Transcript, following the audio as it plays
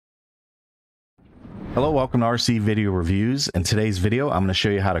Hello, welcome to RC Video Reviews. In today's video, I'm going to show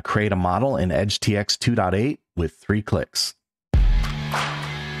you how to create a model in EdgeTX 2.8 with 3 clicks.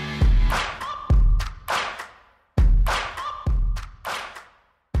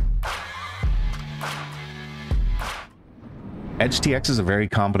 EdgeTX is a very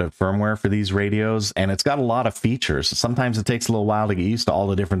competent firmware for these radios, and it's got a lot of features. Sometimes it takes a little while to get used to all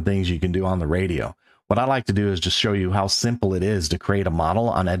the different things you can do on the radio. What I like to do is just show you how simple it is to create a model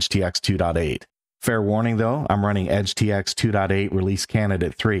on EdgeTX 2.8. Fair warning though, I'm running EdgeTX 2.8 release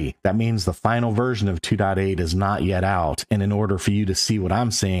candidate 3. That means the final version of 2.8 is not yet out, and in order for you to see what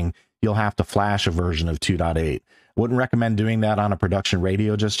I'm seeing, you'll have to flash a version of 2.8. Wouldn't recommend doing that on a production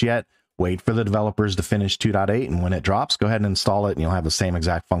radio just yet. Wait for the developers to finish 2.8, and when it drops, go ahead and install it, and you'll have the same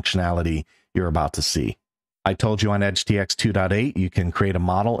exact functionality you're about to see. I told you on EdgeTX 2.8 you can create a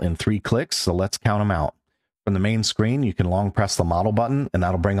model in 3 clicks, so let's count them out. From the main screen, you can long press the model button, and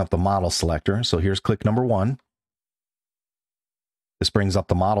that'll bring up the model selector. So here's click number 1. This brings up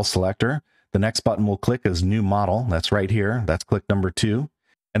the model selector. The next button we'll click is New Model. That's right here. That's click number 2.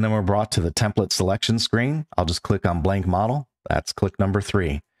 And then we're brought to the template selection screen. I'll just click on Blank Model. That's click number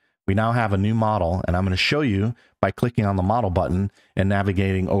 3. We now have a new model, and I'm going to show you by clicking on the model button and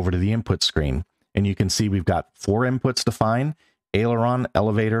navigating over to the input screen. And you can see we've got 4 inputs defined: aileron,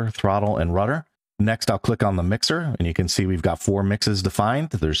 elevator, throttle, and rudder. Next, I'll click on the mixer, and you can see we've got 4 mixes defined.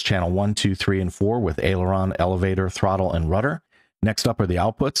 There's channel 1, 2, 3, and 4 with aileron, elevator, throttle, and rudder. Next up are the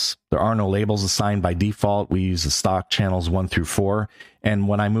outputs. There are no labels assigned by default. We use the stock channels 1 through 4. And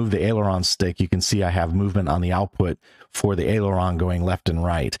when I move the aileron stick, you can see I have movement on the output for the aileron going left and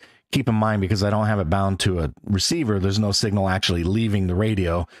right. Keep in mind, because I don't have it bound to a receiver, there's no signal actually leaving the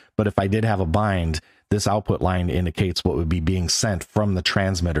radio. But if I did have a bind, this output line indicates what would be being sent from the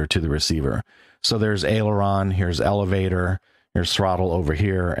transmitter to the receiver. So there's aileron, here's elevator, here's throttle over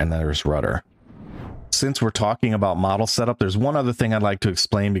here, and there's rudder. Since we're talking about model setup, there's one other thing I'd like to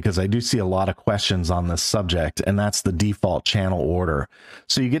explain, because I do see a lot of questions on this subject, and that's the default channel order.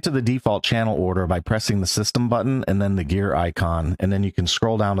 So you get to the default channel order by pressing the system button and then the gear icon, and then you can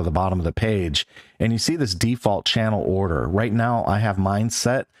scroll down to the bottom of the page, and you see this default channel order. Right now, I have mine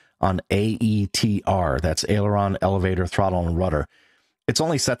set on AETR. That's aileron, elevator, throttle, and rudder. It's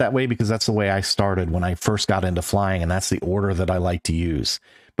only set that way because that's the way I started when I first got into flying, and that's the order that I like to use.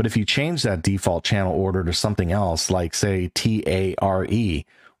 But if you change that default channel order to something else, like say TARE,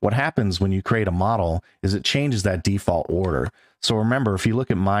 what happens when you create a model is it changes that default order. So remember, if you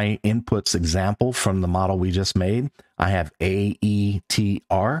look at my inputs example from the model we just made, I have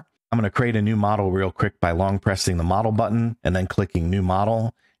AETR. I'm going to create a new model real quick by long pressing the model button and then clicking New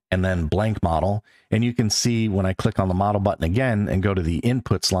Model and then Blank Model. And you can see when I click on the model button again and go to the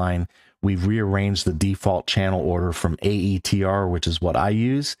inputs line, we've rearranged the default channel order from AETR, which is what I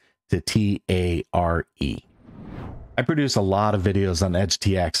use, to TARE. I produce a lot of videos on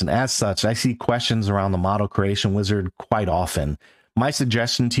EdgeTX, and as such, I see questions around the model creation wizard quite often. My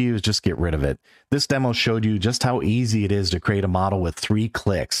suggestion to you is just get rid of it. This demo showed you just how easy it is to create a model with 3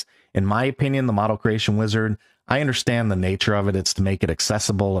 clicks. In my opinion, the model creation wizard, I understand the nature of it. It's to make it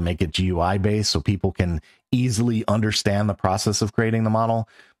accessible and make it GUI based so people can easily understand the process of creating the model.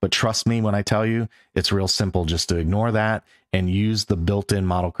 But trust me when I tell you, it's real simple just to ignore that and use the built-in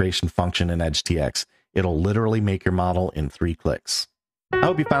model creation function in EdgeTX. It'll literally make your model in 3 clicks. I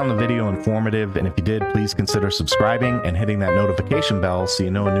hope you found the video informative, and if you did, please consider subscribing and hitting that notification bell so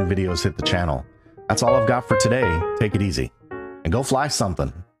you know when new videos hit the channel. That's all I've got for today. Take it easy and go fly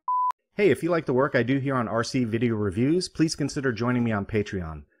something. Hey, if you like the work I do here on RC Video Reviews, please consider joining me on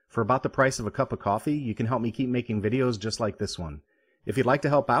Patreon. For about the price of a cup of coffee, you can help me keep making videos just like this one. If you'd like to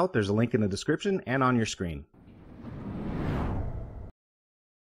help out, there's a link in the description and on your screen.